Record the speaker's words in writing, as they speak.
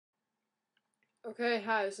Okay,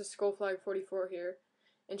 hi, this is Skullflag44 here,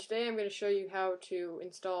 and today I'm going to show you how to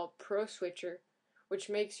install ProSwitcher, which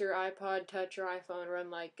makes your iPod Touch or iPhone run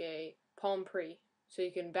like a Palm Pre, so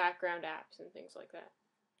you can background apps and things like that.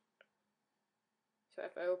 So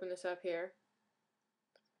if I open this up here,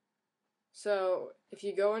 so if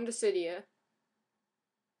you go into Cydia,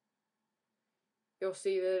 you'll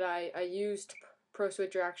see that I used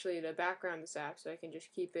ProSwitcher actually to background this app, so I can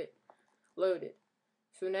just keep it loaded.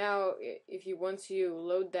 So now, once you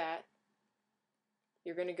load that,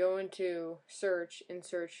 you're going to go into search and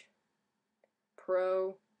search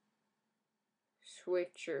Pro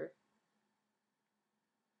Switcher.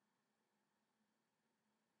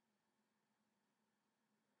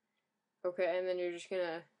 Okay, and then you're just going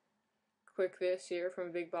to click this here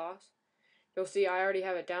from Big Boss. You'll see I already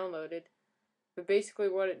have it downloaded. But basically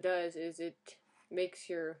what it does is it makes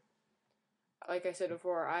your, like I said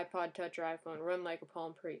before, iPod Touch or iPhone run like a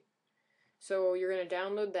Palm Pre. So you're going to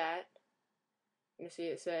download that. You see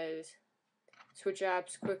it says switch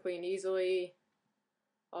apps quickly and easily,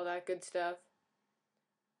 all that good stuff.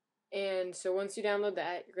 And so once you download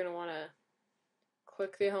that, you're going to want to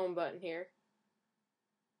click the home button here.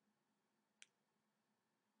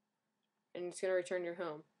 And it's going to return your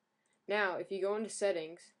home. Now, if you go into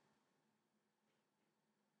settings,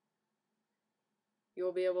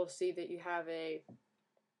 you'll be able to see that you have a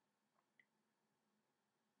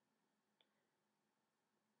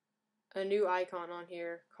new icon on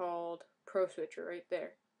here called ProSwitcher right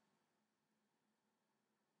there.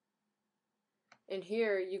 And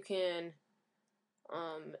here you can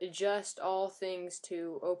adjust all things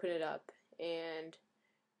to open it up and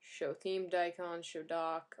show themed icons, show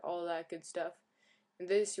dock, all that good stuff. And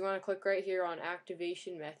this, you want to click right here on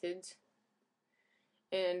activation methods,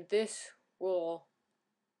 and this will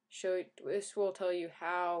tell you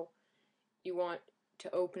how you want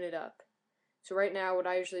to open it up. So right now what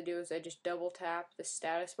I usually do is I just double tap the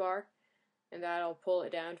status bar and that'll pull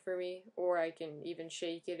it down for me, or I can even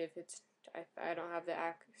shake it if I don't have the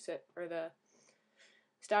access or the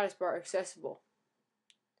status bar accessible.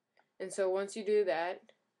 And so once you do that,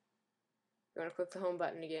 you want to click the home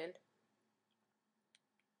button again,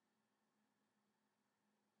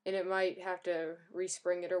 and it might have to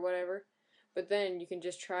respring it or whatever, but then you can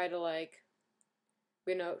just try to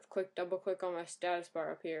double click on my status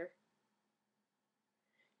bar up here.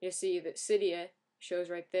 You see that Cydia shows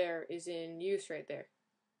right there is in use right there.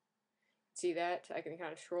 See that? I can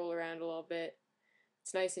kind of scroll around a little bit.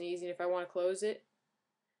 It's nice and easy. And if I want to close it,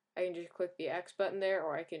 I can just click the X button there,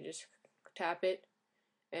 or I can just tap it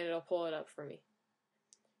and it'll pull it up for me.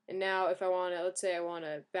 And now if I want to, let's say I want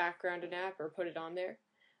to background an app or put it on there,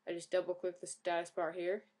 I just double click the status bar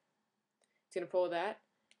here. It's going to pull that,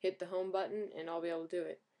 hit the home button, and I'll be able to do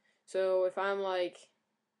it. So if I'm like,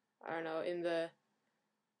 I don't know,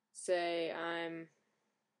 say I'm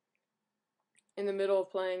in the middle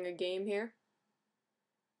of playing a game here,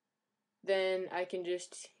 then I can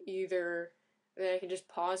just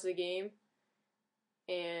pause the game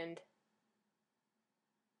and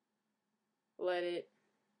let it,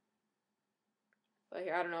 I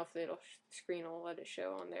don't know if the screen will let it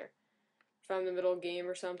show on there. If I'm in the middle of a game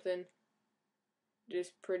or something,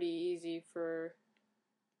 just pretty easy for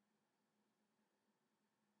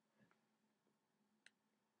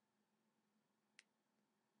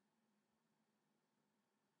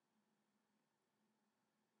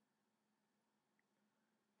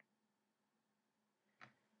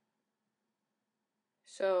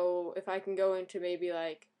So if I can go into maybe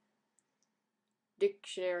like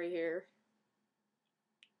dictionary here,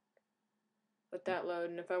 let that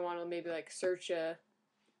load, and if I want to maybe like search a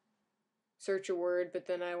word, but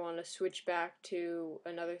then I want to switch back to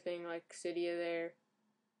another thing like Cydia there.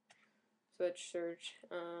 So let's search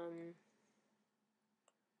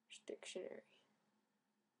dictionary.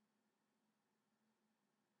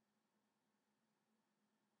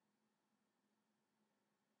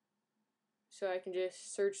 So I can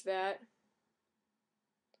just search that,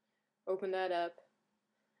 open that up,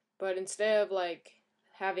 but instead of like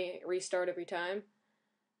having it restart every time,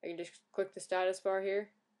 I can just click the status bar here.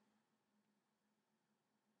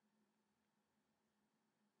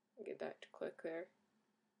 Get that to click there.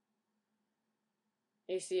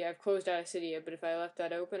 You see I've closed out of Cydia, but if I left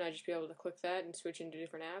that open, I'd just be able to click that and switch into a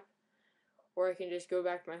different app. Or I can just go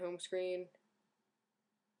back to my home screen,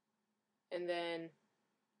 and then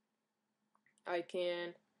I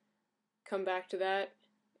can come back to that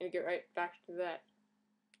and get right back to that.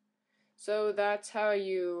 So that's how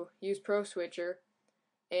you use ProSwitcher,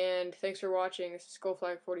 and thanks for watching. This is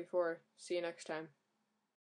Skullflag44. See you next time.